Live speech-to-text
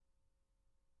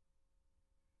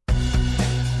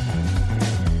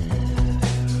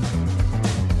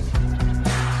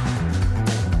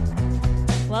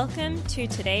to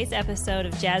today's episode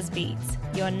of Jazz Beats,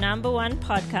 your #1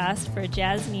 podcast for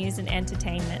jazz news and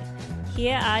entertainment.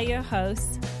 Here are your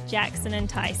hosts, Jackson and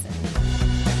Tyson.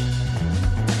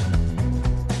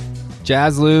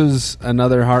 Jazz lose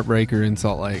another heartbreaker in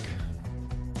Salt Lake.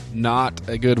 Not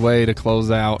a good way to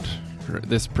close out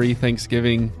this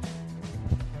pre-Thanksgiving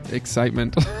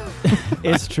excitement.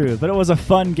 It's true, but it was a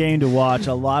fun game to watch.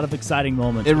 A lot of exciting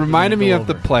moments. It reminded me of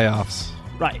the playoffs.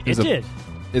 Right, it did.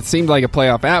 It seemed like a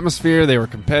playoff atmosphere. They were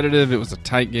competitive. It was a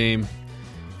tight game.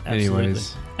 Absolutely.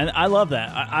 Anyways. And I love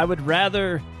that. I would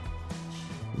rather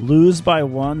lose by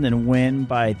 1 than win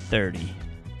by 30.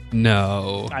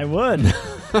 No. I would.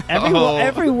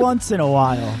 Every once in a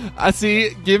while. I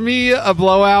see. Give me a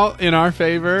blowout in our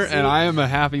favor, and I am a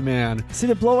happy man. See,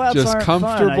 the blowouts just aren't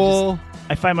comfortable. Fun.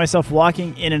 I find myself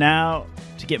walking in and out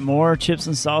to get more chips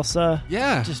and salsa.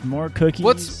 Yeah. Just more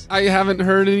cookies. I haven't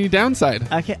heard any downside.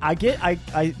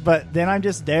 But then I'm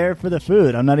just there for the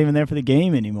food. I'm not even there for the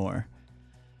game anymore.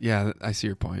 Yeah, I see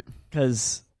your point.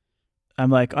 Because I'm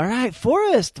like, all right,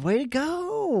 Forrest, way to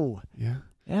go. Yeah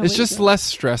it's just less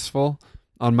stressful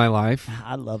on my life.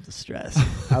 I love the stress.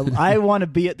 I want to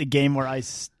be at the game where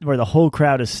the whole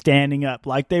crowd is standing up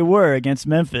like they were against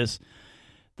Memphis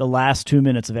the last 2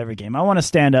 minutes of every game. I want to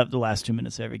stand up the last 2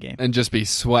 minutes of every game. And just be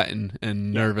sweating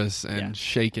and nervous and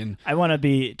shaking. I want to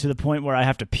be to the point where I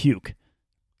have to puke.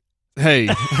 Hey,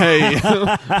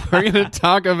 we're going to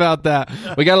talk about that.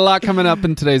 We got a lot coming up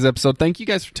in today's episode. Thank you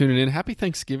guys for tuning in. Happy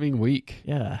Thanksgiving week.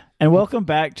 Yeah. And welcome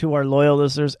back to our loyal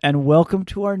listeners, and welcome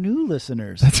to our new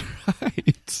listeners. That's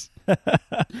right.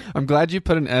 I'm glad you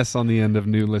put an S on the end of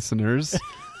new listeners.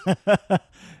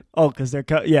 Oh, because there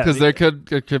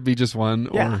could be just one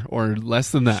or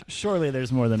less than that. Surely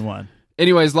there's more than one.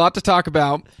 Anyways, a lot to talk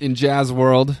about in jazz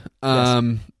world. Yes.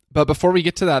 But before we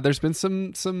get to that, there's been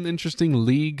some interesting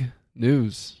league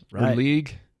news or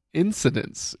league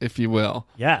incidents, if you will.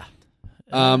 Yeah.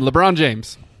 LeBron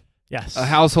James. Yes. A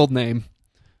household name.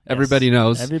 Everybody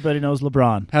knows. Everybody knows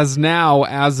LeBron. Has now,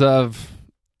 as of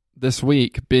this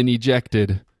week, been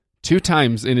ejected 2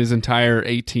 times in his entire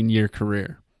 18-year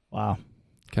career. Wow.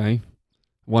 Okay.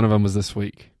 One of them was this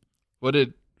week. What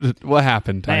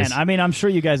happened, Tyson? Man, I mean, I'm sure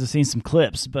you guys have seen some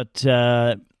clips, but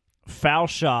foul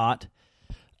shot.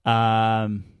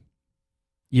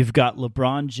 You've got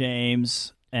LeBron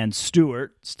James and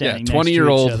Stewart standing next to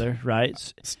each other,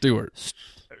 right?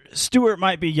 Stewart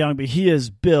might be young, but he is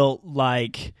built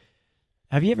like...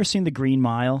 Have you ever seen The Green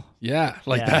Mile? Yeah,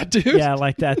 that dude? Yeah,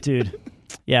 like that dude.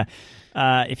 Yeah.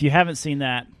 If you haven't seen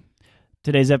that,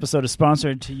 today's episode is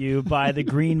sponsored to you by The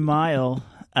Green Mile,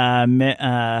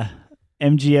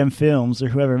 MGM Films, or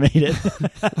whoever made it.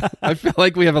 I feel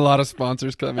like we have a lot of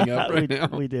sponsors coming up right now.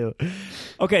 We do.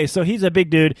 Okay, so he's a big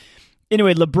dude.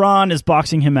 Anyway, LeBron is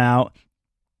boxing him out.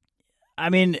 I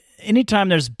mean, anytime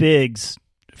there's bigs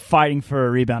fighting for a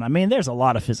rebound, I mean, there's a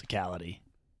lot of physicality,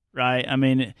 right? I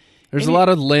mean... There's a lot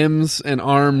of limbs and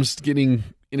arms getting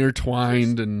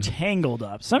intertwined and... tangled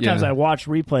up. Sometimes I watch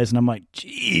replays and I'm like,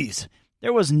 geez,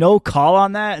 there was no call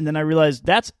on that. And then I realized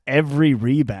that's every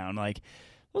rebound. Like,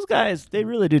 those guys, they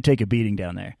really do take a beating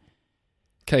down there.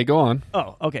 Okay, go on.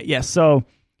 Oh, okay, yeah. So,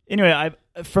 anyway,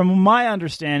 from my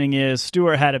understanding is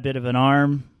Stewart had a bit of an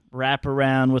arm wrap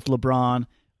around with LeBron,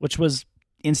 which was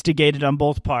instigated on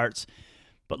both parts.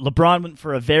 But LeBron went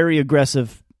for a very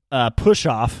aggressive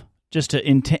push-off just to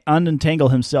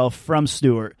unentangle himself from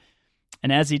Stewart.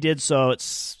 And as he did so,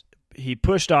 he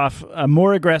pushed off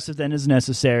more aggressive than is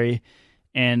necessary.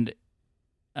 And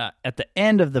at the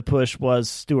end of the push was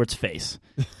Stewart's face.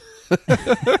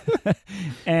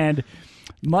 And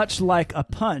much like a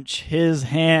punch, his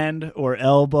hand or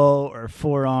elbow or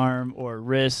forearm or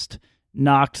wrist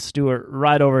knocked Stewart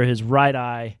right over his right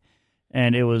eye,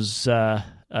 and it was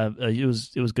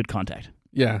good contact.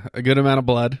 Yeah, a good amount of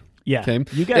blood. Yeah, came.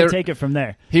 You got to take it from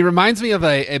there. He reminds me of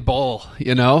a bull,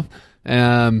 you know?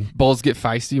 Bulls get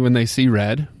feisty when they see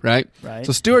red, right? Right.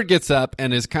 So Stewart gets up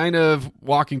and is kind of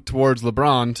walking towards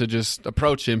LeBron to just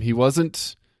approach him. He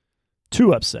wasn't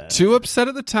too upset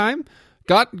at the time.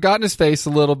 Got in his face a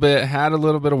little bit, had a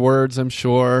little bit of words, I'm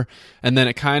sure, and then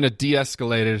it kind of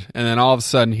de-escalated, and then all of a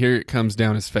sudden, here it comes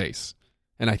down his face.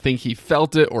 And I think he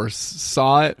felt it or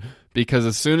saw it, because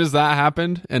as soon as that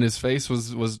happened and his face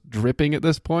was dripping at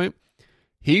this point,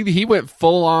 he went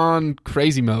full on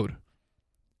crazy mode.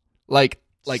 Like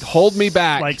hold me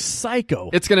back. Like psycho.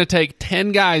 It's going to take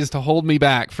 10 guys to hold me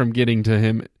back from getting to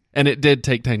him, and it did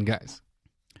take 10 guys.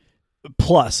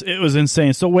 Plus, it was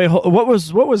insane. So wait, what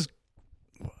was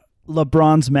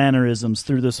LeBron's mannerisms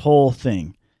through this whole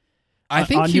thing? I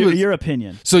think your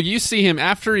opinion. So you see him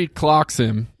after he clocks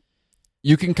him.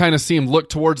 you can kind of see him look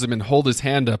towards him and hold his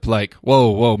hand up like,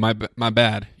 whoa, my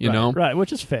bad, you know? Right,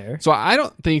 which is fair. So I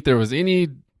don't think there was any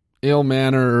ill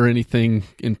manner or anything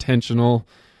intentional.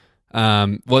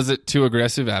 Was it too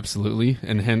aggressive? Absolutely.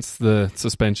 And hence the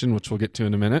suspension, which we'll get to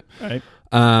in a minute. Right.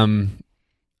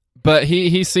 But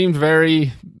he seemed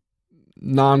very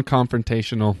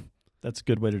non-confrontational. That's a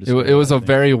good way to describe it. It was a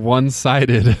very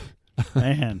one-sided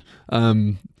man.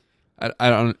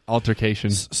 Altercation.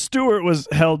 Stewart was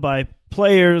held by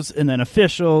players and then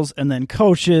officials and then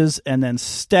coaches and then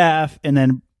staff, and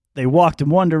then they walked in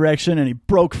one direction and he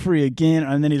broke free again,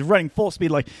 and then he's running full speed.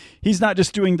 Like, he's not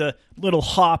just doing the little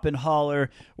hop and holler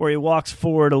where he walks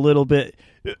forward a little bit.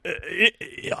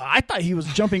 I thought he was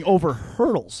jumping over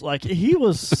hurdles. Like, it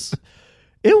was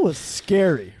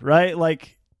scary, right?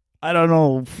 Like, I don't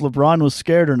know if LeBron was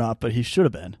scared or not, but he should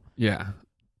have been. Yeah.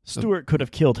 Stewart could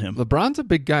have killed him. LeBron's a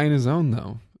big guy in his own,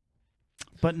 though.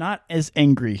 But not as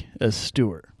angry as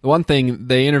Stewart. The one thing,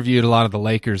 they interviewed a lot of the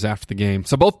Lakers after the game.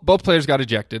 So both players got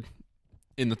ejected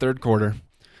in the third quarter.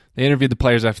 They interviewed the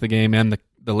players after the game and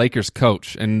the Lakers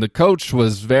coach. And the coach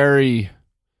was very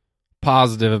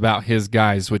positive about his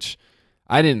guys, which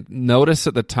I didn't notice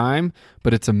at the time,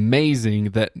 but it's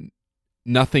amazing that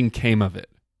nothing came of it.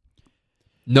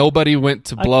 Nobody went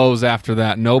to blows after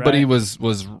that. Nobody was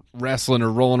wrestling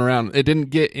or rolling around. It didn't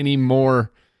get any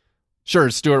more. Sure,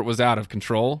 Stewart was out of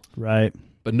control. Right.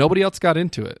 But nobody else got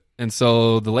into it. And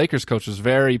so the Lakers coach was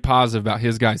very positive about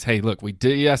his guys. Hey, look, we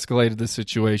de-escalated the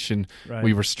situation. Right.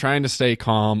 We were trying to stay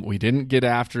calm. We didn't get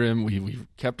after him. We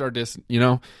kept our distance,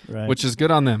 right. Which is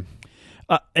good on them.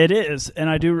 It is, and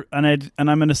I do, and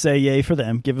I'm going to say yay for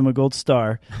them. Give them a gold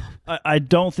star. I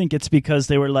don't think it's because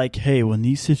they were like, hey, when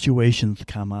these situations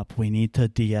come up, we need to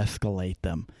de-escalate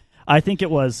them. I think it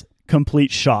was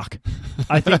complete shock.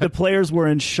 I think the players were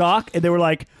in shock, and they were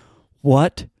like,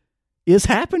 what is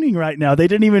happening right now? They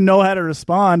didn't even know how to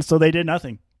respond, so they did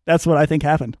nothing. That's what I think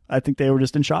happened. I think they were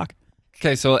just in shock.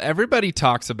 Okay, so everybody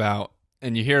talks about,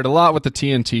 and you hear it a lot with the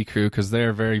TNT crew because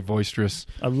they're very boisterous.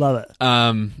 I love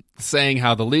it. Saying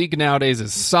how the league nowadays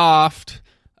is soft.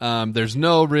 There's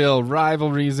no real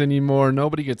rivalries anymore.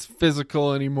 Nobody gets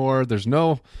physical anymore. There's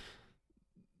no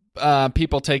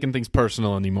people taking things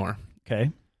personal anymore.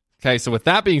 Okay, so with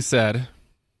that being said,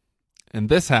 and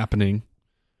this happening,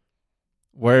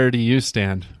 where do you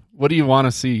stand? What do you want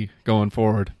to see going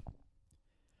forward?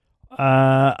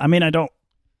 I mean,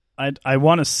 I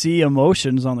want to see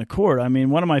emotions on the court. I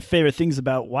mean, one of my favorite things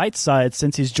about Whiteside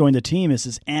since he's joined the team is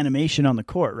his animation on the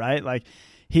court, right? Like,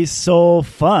 he's so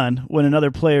fun when another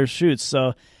player shoots.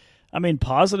 So, I mean,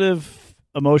 positive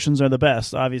emotions are the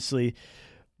best, obviously.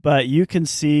 But you can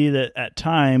see that at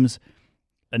times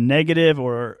a negative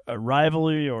or a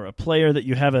rivalry or a player that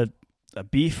you have a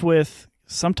beef with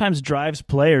sometimes drives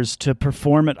players to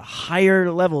perform at higher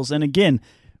levels. And again,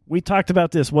 we talked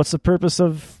about this. What's the purpose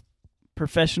of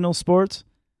professional sports?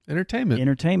 Entertainment.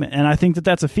 And I think that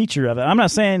that's a feature of it. I'm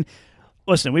not saying,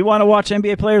 listen, we want to watch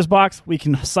NBA Players Box. We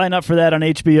can sign up for that on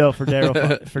HBO for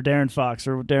Darren Fox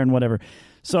or Darren whatever.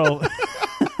 So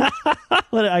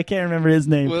I can't remember his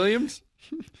name. Williams?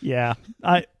 Yeah.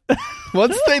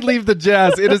 Once they leave the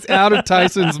Jazz, it is out of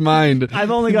Tyson's mind.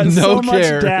 I've only got so much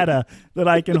data that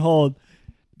I can hold.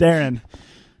 Darren.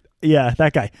 Yeah,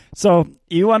 that guy. So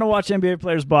you want to watch NBA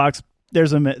Players Box,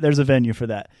 there's a venue for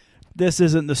that. This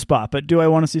isn't the spot, but do I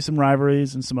want to see some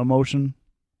rivalries and some emotion?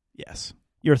 Yes.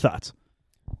 Your thoughts?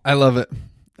 I love it.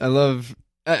 I love...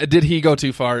 did he go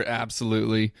too far?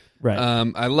 Absolutely. Right.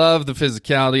 I love the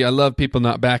physicality. I love people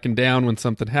not backing down when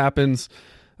something happens.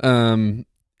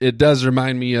 It does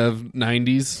remind me of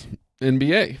 90s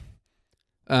NBA.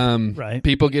 Right.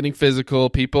 People getting physical.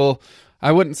 People,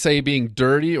 I wouldn't say being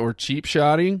dirty or cheap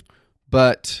shotting,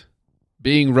 but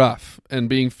being rough and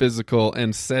being physical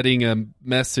and setting a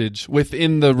message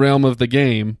within the realm of the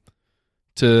game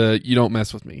to, you don't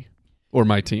mess with me or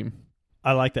my team.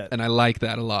 I like that. And I like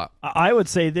that a lot. I would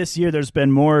say this year there's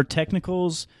been more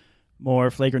technicals, more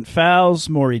flagrant fouls,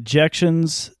 more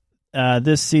ejections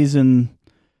this season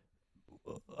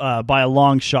by a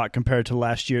long shot compared to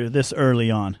last year, this early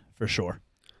on, for sure.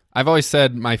 I've always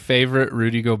said my favorite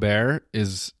Rudy Gobert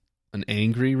is an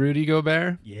angry Rudy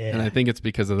Gobert. Yeah. And I think it's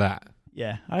because of that.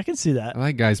 Yeah, I can see that. I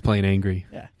like guys playing angry.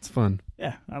 Yeah. It's fun.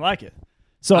 Yeah, I like it.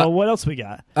 So what else we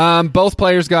got? Both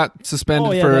players got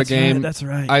suspended for a game. Right, that's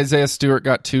right. Isaiah Stewart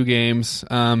got 2 games.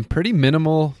 Pretty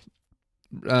minimal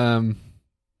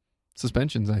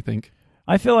suspensions, I think.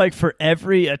 I feel like for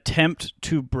every attempt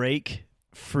to break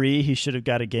free, he should have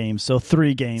got a game. So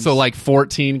 3 games. So like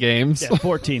 14 games? Yeah,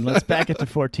 14. Let's back it to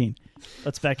 14.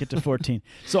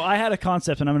 So I had a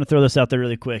concept, and I'm going to throw this out there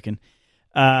really quick. And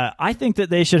I think that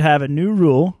they should have a new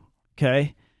rule,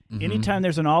 okay? Mm-hmm. Anytime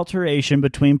there's an alteration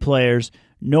between players,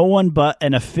 no one but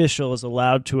an official is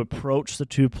allowed to approach the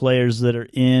two players that are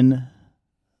in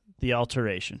the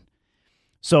alteration.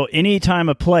 So anytime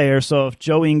a player, so if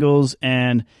Joe Ingles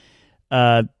and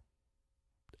Carmelo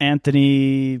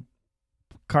Anthony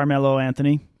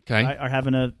are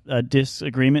having a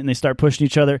disagreement and they start pushing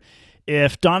each other,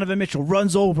 if Donovan Mitchell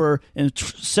runs over and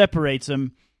separates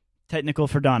them, technical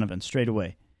for Donovan straight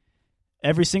away.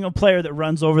 Every single player that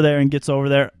runs over there and gets over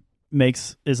there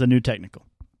is a new technical.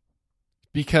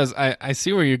 Because I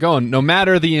see where you're going. No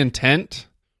matter the intent,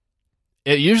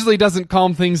 it usually doesn't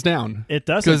calm things down. It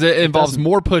doesn't. Because it involves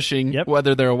more pushing,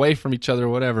 whether they're away from each other or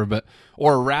whatever,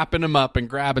 or wrapping them up and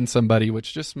grabbing somebody,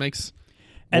 which just makes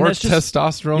more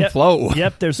testosterone flow.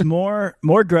 Yep, there's more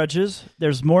grudges.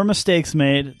 There's more mistakes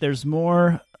made. There's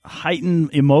more heightened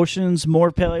emotions,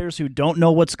 more players who don't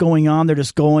know what's going on. They're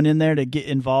just going in there to get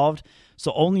involved.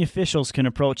 So only officials can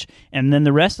approach, and then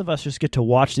the rest of us just get to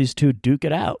watch these two duke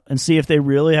it out and see if they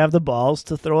really have the balls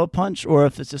to throw a punch or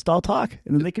if it's just all talk.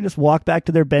 And then they can just walk back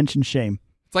to their bench in shame.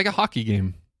 It's like a hockey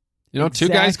game. You know, Two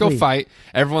guys go fight.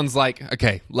 Everyone's like,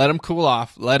 okay, let them cool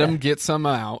off. Let them get some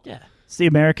out. Yeah, it's the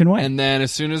American way. And then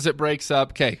as soon as it breaks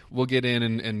up, okay, we'll get in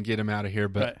and get them out of here.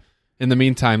 But in the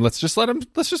meantime, let's just watch.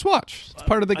 It's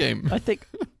part of the game. I think,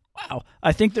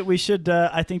 I think that we should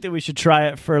try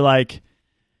it for like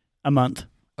a month.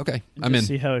 Okay, I'm in.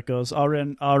 See how it goes. I'll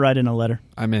write in a letter.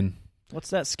 I'm in. What's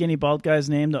that skinny bald guy's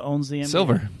name that owns the NBA?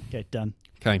 Silver. Okay, done.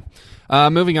 Okay.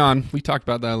 Moving on. We talked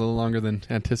about that a little longer than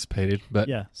anticipated, but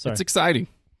it's exciting.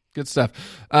 Good stuff.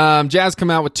 Jazz come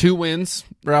out with 2 wins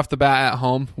right off the bat at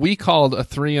home. We called a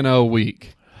 3-0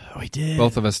 week. We did.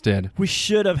 Both of us did. We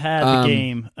should have had the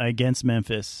game against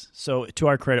Memphis. So to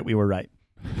our credit, we were right.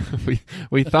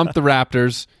 we thumped the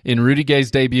Raptors in Rudy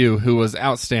Gay's debut, who was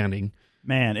outstanding.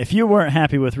 Man, if you weren't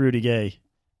happy with Rudy Gay,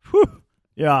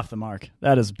 you're off the mark.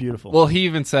 That is beautiful. Well, he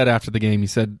even said after the game, he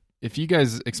said, if you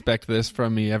guys expect this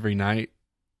from me every night,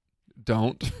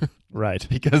 don't. Right.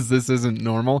 Because this isn't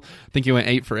normal. I think he went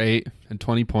 8 for 8 and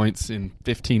 20 points in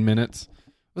 15 minutes.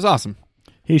 It was awesome.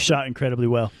 He shot incredibly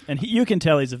well. And you can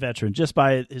tell he's a veteran just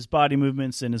by his body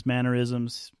movements and his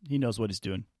mannerisms. He knows what he's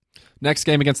doing. Next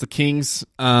game against the Kings,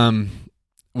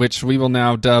 which we will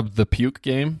now dub the Puke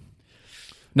game.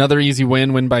 Another easy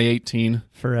win by 18.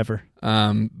 Forever.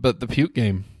 But the Puke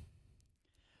game.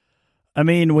 I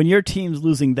mean, when your team's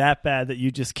losing that bad that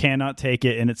you just cannot take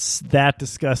it, and it's that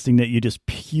disgusting that you just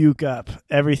puke up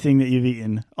everything that you've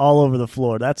eaten all over the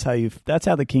floor. That's how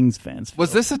the Kings fans feel.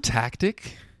 Was this a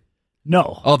tactic?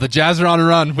 No. Oh, the Jazz are on a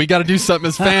run. We got to do something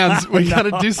as fans. We got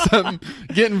to do something.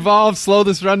 Get involved. Slow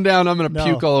this run down. I'm going to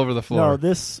puke all over the floor. No,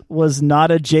 this was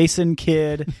not a Jason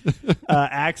Kidd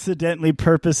accidentally,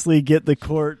 purposely get the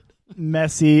court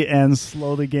messy and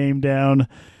slow the game down.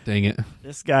 Dang it.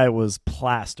 This guy was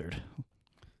plastered.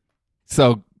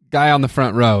 So, guy on the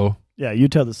front row. Yeah, you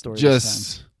tell the story.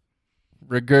 Just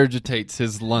regurgitates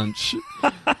his lunch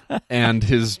and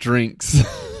his drinks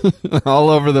all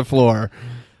over the floor.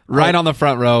 Right on the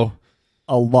front row.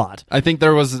 A lot. I think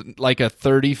there was like a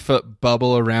 30-foot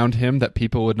bubble around him that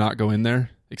people would not go in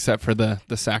there, except for the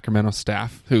Sacramento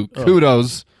staff, who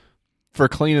kudos for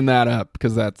cleaning that up,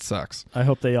 because that sucks. I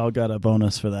hope they all got a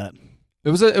bonus for that. It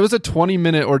was a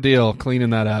 20-minute ordeal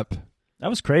cleaning that up. That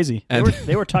was crazy. And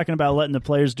they were talking about letting the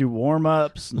players do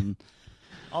warm-ups and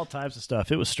all types of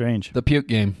stuff. It was strange. The Puke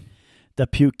game. The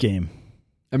Puke game.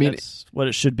 I mean, that's what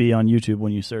it should be on YouTube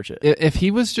when you search it. If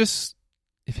he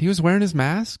was wearing his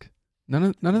mask,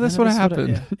 none of this would have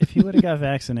happened. If he would have got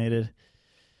vaccinated,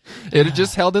 it had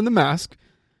just held in the mask,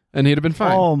 and he'd have been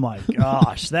fine. Oh my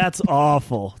gosh, that's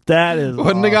awful. That is.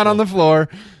 Wouldn't have got on the floor.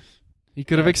 He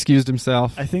could have excused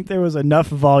himself. I think there was enough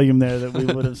volume there that we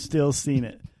would have still seen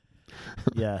it.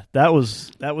 Yeah, that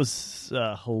was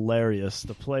hilarious.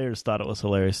 The players thought it was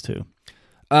hilarious too.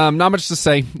 Not much to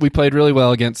say. We played really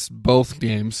well against both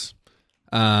games.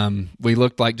 We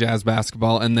looked like Jazz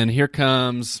basketball, and then here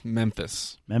comes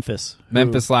Memphis.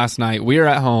 Memphis last night. We were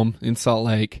at home in Salt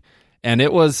Lake, and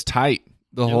it was tight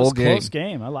the whole game. It was a close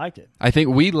game. I liked it. I think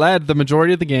we led the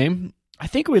majority of the game. I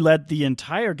think we led the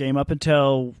entire game up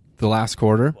until the last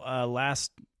quarter.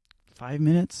 Last 5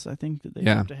 minutes, I think, that they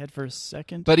jumped ahead for a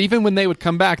second. But even when they would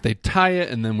come back, they'd tie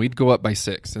it, and then we'd go up by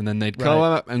 6, and then they'd go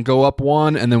up and go up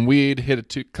 1, and then we'd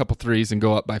hit a couple threes and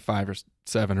go up by 5 or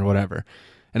 7 or whatever.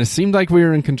 And it seemed like we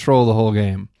were in control the whole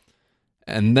game.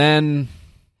 And then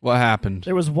what happened?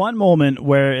 There was one moment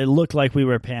where it looked like we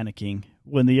were panicking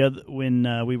when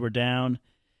we were down.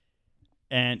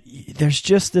 And there's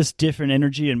just this different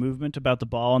energy and movement about the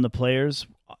ball and the players.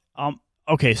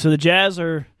 Okay, so the Jazz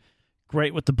are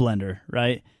great with the blender,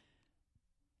 right?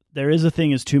 There is a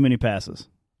thing as too many passes.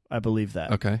 I believe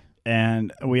that. Okay.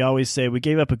 And we always say we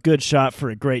gave up a good shot for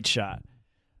a great shot.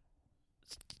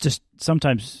 Just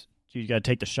sometimes you got to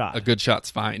take the shot. A good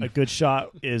shot's fine. A good shot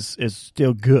is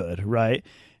still good, right?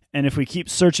 And if we keep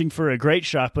searching for a great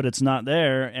shot, but it's not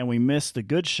there, and we miss the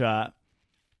good shot,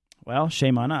 well,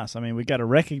 shame on us. I mean, we got to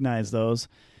recognize those.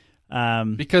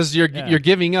 Because you're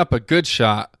giving up a good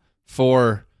shot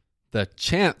for the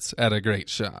chance at a great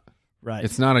shot. Right.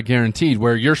 It's not a guaranteed,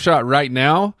 where your shot right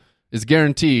now is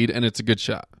guaranteed and it's a good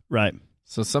shot. Right.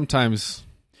 So sometimes,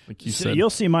 like you said. You'll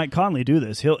see Mike Conley do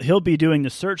this. He'll be doing the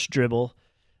search dribble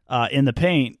in the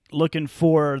paint, looking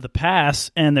for the pass,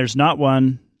 and there's not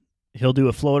one. He'll do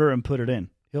a floater and put it in.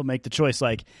 He'll make the choice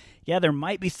like, yeah, there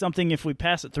might be something if we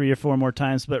pass it 3 or 4 more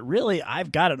times, but really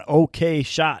I've got an okay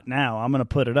shot now. I'm going to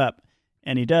put it up.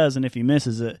 And he does, and if he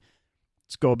misses it,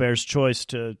 it's Gobert's choice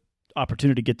to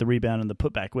opportunity to get the rebound and the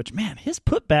putback, which, man, his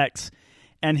putbacks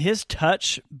and his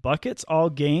touch buckets all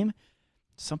game,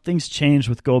 something's changed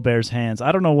with Gobert's hands.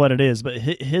 I don't know what it is, but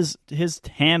his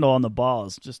handle on the ball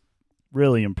is just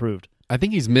really improved. I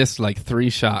think he's missed like 3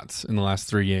 shots in the last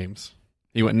 3 games.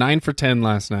 He went 9 for 10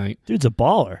 last night. Dude's a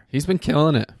baller. He's been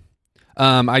killing it.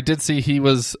 I did see he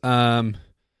was in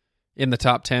the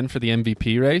top 10 for the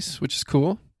MVP race, which is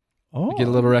cool. Oh, get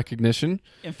a little recognition.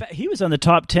 In fact, he was on the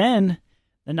top 10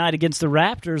 the night against the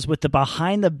Raptors with the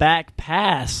behind-the-back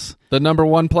pass. The number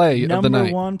 1 play of the night.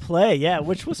 Number 1 play, yeah,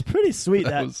 which was pretty sweet.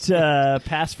 that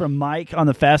pass from Mike on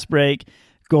the fast break,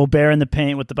 Gobert in the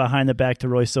paint with the behind-the-back to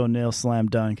Royce O'Neal slam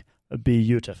dunk.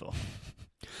 Beautiful.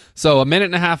 So a minute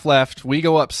and a half left. We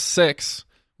go up 6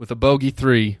 with a bogey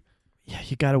 3. Yeah,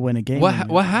 you got to win a game.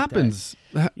 What happens?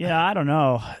 Yeah, I don't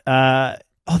know.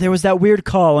 There was that weird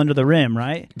call under the rim,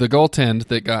 right? The goaltend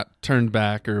that got turned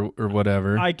back or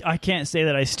whatever. I can't say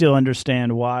that I still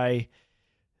understand why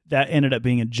that ended up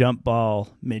being a jump ball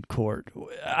midcourt.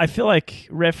 I feel like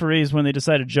referees, when they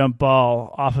decide to jump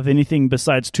ball off of anything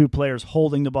besides 2 players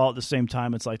holding the ball at the same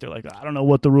time, it's like they're like, I don't know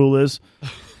what the rule is.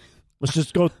 Let's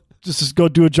just go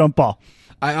do a jump ball.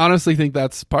 I honestly think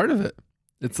that's part of it.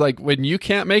 It's like when you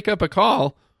can't make up a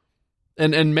call,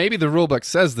 and maybe the rule book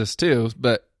says this too,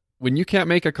 but when you can't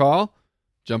make a call,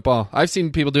 jump ball. I've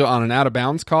seen people do it on an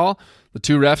out-of-bounds call. The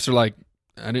 2 refs are like,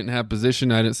 I didn't have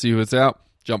position, I didn't see who it's out,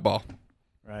 jump ball.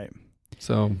 Right.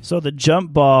 So the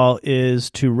jump ball is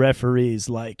to referees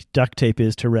like duct tape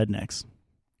is to rednecks.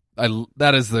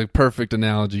 That is the perfect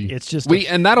analogy. It's just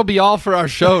and that'll be all for our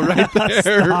show right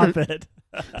there. Stop it.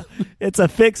 It's a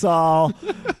fix-all.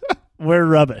 We're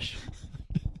rubbish.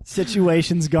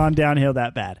 Situation's gone downhill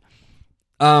that bad.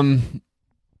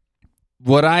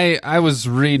 What I was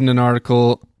reading an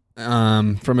article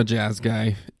from a Jazz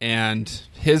guy, and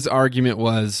his argument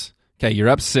was, okay, you're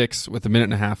up 6 with a minute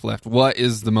and a half left. What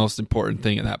is the most important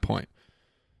thing at that point?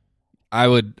 I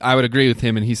would agree with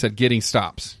him, and he said getting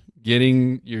stops,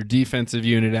 getting your defensive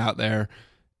unit out there,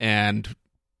 and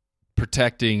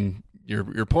protecting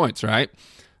your points, right?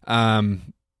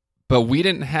 But we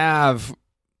didn't have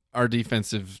our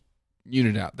defensive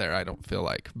unit out there, I don't feel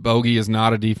like. Bogey is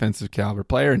not a defensive caliber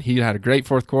player, and he had a great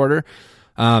fourth quarter.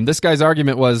 This guy's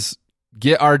argument was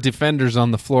get our defenders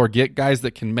on the floor, get guys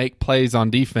that can make plays on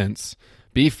defense,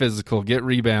 be physical, get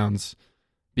rebounds,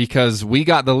 because we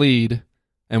got the lead,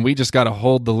 and we just got to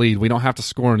hold the lead. We don't have to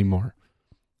score anymore.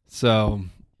 So,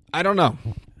 I don't know.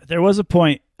 There was a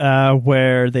point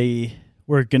where they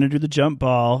were going to do the jump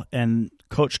ball, and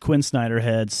Coach Quinn Snyder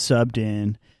had subbed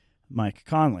in Mike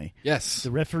Conley. Yes.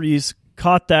 The referees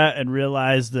caught that and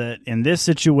realized that in this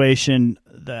situation,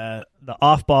 the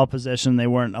off-ball possession, they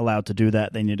weren't allowed to do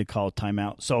that. They needed to call a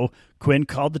timeout. So Quinn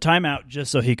called the timeout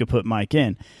just so he could put Mike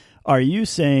in. Are you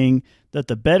saying that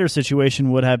the better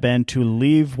situation would have been to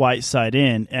leave Whiteside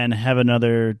in and have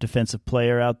another defensive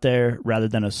player out there rather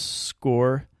than a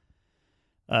scorer,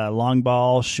 long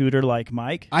ball shooter like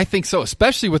Mike? I think so,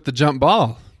 especially with the jump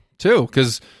ball, too,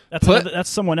 because that's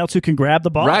someone else who can grab the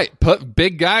ball. Right, put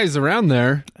big guys around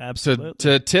there Absolutely.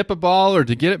 to tip a ball or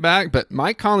to get it back. But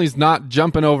Mike Conley's not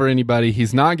jumping over anybody.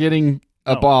 He's not getting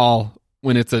a ball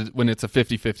when it's a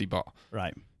 50-50 ball.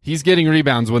 Right. He's getting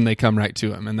rebounds when they come right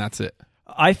to him, and that's it.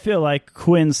 I feel like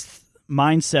Quinn's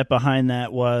mindset behind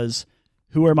that was,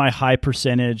 who are my high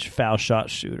percentage foul shot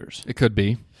shooters? It could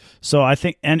be. So I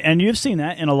think, and you've seen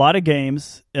that in a lot of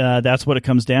games, that's what it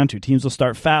comes down to. Teams will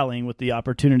start fouling with the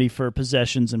opportunity for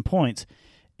possessions and points,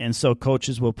 and so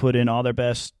coaches will put in all their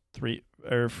best free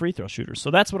throw shooters. So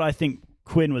that's what I think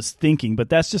Quinn was thinking, but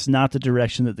that's just not the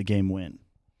direction that the game went.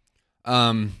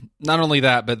 Not only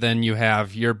that, but then you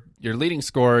have your leading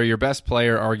scorer, your best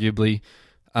player, arguably,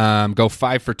 go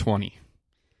 5 for 20.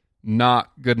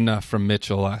 not good enough from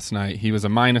Mitchell last night. He was a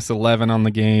 -11 on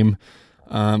the game.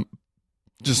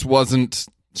 Just wasn't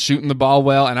shooting the ball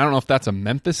well, and I don't know if that's a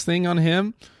Memphis thing on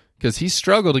him, because he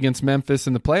struggled against Memphis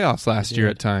in the playoffs last year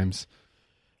at times.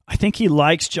 I think he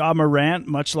likes Ja Morant,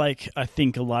 much like I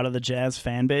think a lot of the Jazz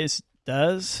fan base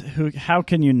does. How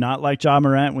can you not like Ja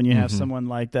Morant when you have someone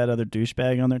like that other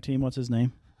douchebag on their team? What's his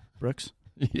name? Brooks?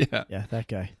 Yeah. Yeah, that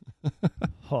guy.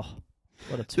 Oh,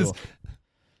 what a tool.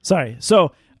 Sorry.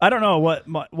 So I don't know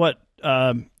what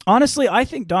honestly, I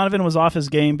think Donovan was off his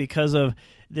game because of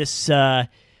this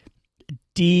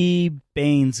D.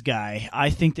 Baines guy. I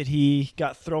think that he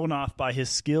got thrown off by his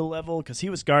skill level because he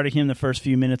was guarding him the first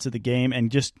few minutes of the game,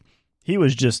 and he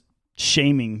was just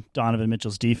shaming Donovan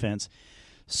Mitchell's defense.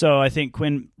 So I think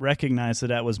Quinn recognized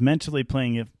that was mentally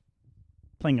playing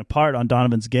a part on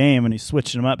Donovan's game, and he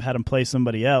switched him up, had him play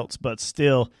somebody else, but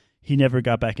still he never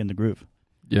got back in the groove.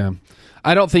 Yeah.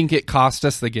 I don't think it cost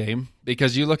us the game,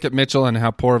 because you look at Mitchell and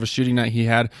how poor of a shooting night he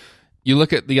had. You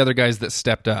look at the other guys that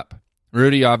stepped up.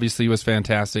 Rudy obviously was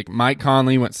fantastic. Mike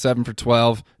Conley went 7 for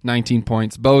 12, 19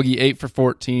 points. Bogey 8 for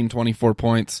 14, 24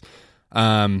 points.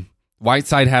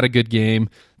 Whiteside had a good game.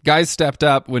 Guys stepped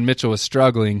up when Mitchell was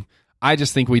struggling. I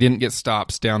just think we didn't get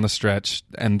stops down the stretch,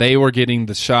 and they were getting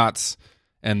the shots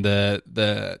and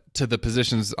the to the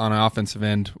positions on an offensive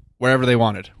end wherever they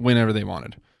wanted, whenever they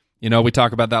wanted. You know, we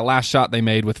talk about that last shot they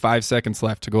made with 5 seconds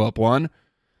left to go up 1.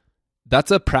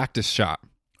 That's a practice shot.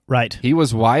 Right. He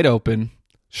was wide open.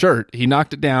 Sure, he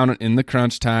knocked it down in the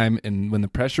crunch time and when the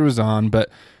pressure was on, but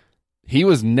he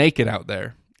was naked out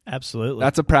there. Absolutely.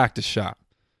 That's a practice shot.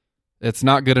 It's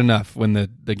not good enough when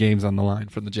the game's on the line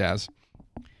for the Jazz.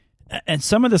 And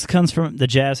some of this comes from the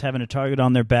Jazz having a target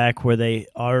on their back where they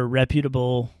are a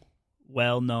reputable,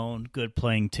 well-known,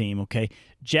 good-playing team, okay?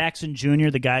 Jackson Jr.,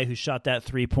 the guy who shot that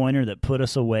three-pointer that put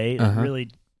us away, that really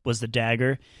was the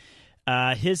dagger,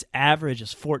 his average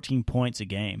is 14 points a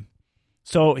game.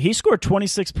 So he scored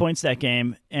 26 points that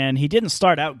game, and he didn't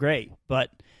start out great, but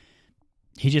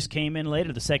he just came in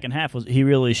later. The second half, he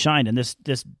really shined. And this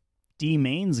D.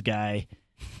 Maines guy,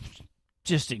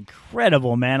 just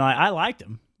incredible, man. I liked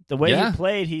him. The way he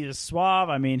played, he is suave.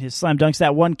 I mean, his slam dunks,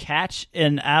 that one catch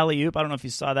in alley-oop, I don't know if you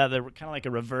saw that. They're kind of like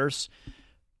a reverse,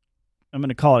 I'm going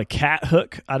to call it a cat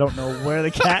hook. I don't know where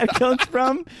the cat comes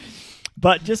from.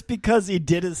 But just because he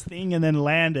did his thing and then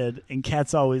landed, and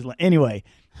cats always land. Anyway,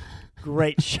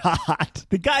 great shot.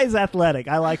 The guy's athletic.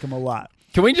 I like him a lot.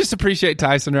 Can we just appreciate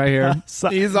Tyson right here?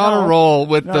 He's on a roll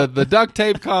with the duct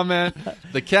tape comment,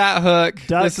 the cat hook.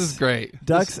 This is great.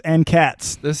 Ducks and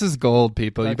cats. This is gold,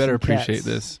 people. You better appreciate cats.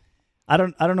 this. I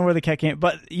don't know where the cat came,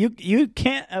 but you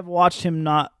can't have watched him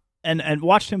and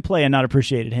watched him play and not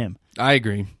appreciated him. I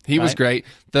agree. He was great.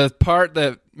 The part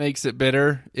that makes it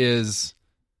bitter is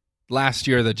last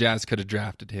year the Jazz could have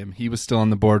drafted him. He was still on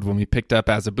the board when we picked up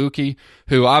Azubuike,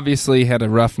 who obviously had a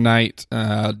rough night.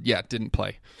 Didn't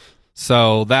play.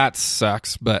 So that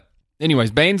sucks. But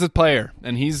anyways, Baines is a player,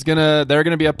 and they're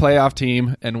gonna be a playoff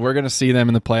team, and we're gonna see them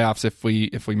in the playoffs if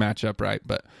we match up right.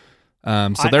 But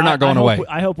so they're not going away.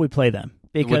 I hope we play them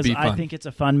because I think it's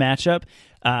a fun matchup.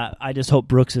 I just hope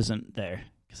Brooks isn't there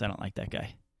because I don't like that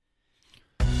guy.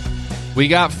 We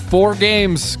got 4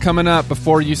 games coming up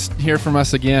before you hear from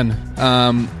us again.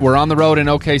 We're on the road in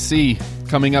OKC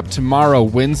coming up tomorrow,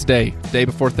 Wednesday, day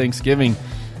before Thanksgiving.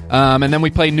 And then we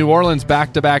play New Orleans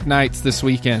back-to-back nights this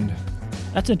weekend.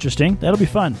 That's interesting. That'll be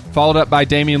fun. Followed up by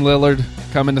Damian Lillard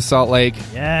coming to Salt Lake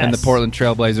and the Portland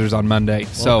Trailblazers on Monday.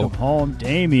 Welcome home,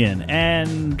 Damian.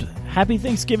 And happy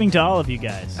Thanksgiving to all of you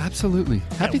guys. Absolutely.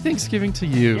 Happy Thanksgiving to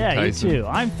you, Tyson. You too.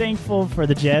 I'm thankful for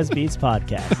the Jazz Beats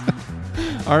podcast.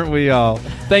 Aren't we all?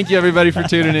 Thank you, everybody, for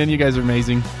tuning in. You guys are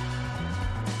amazing.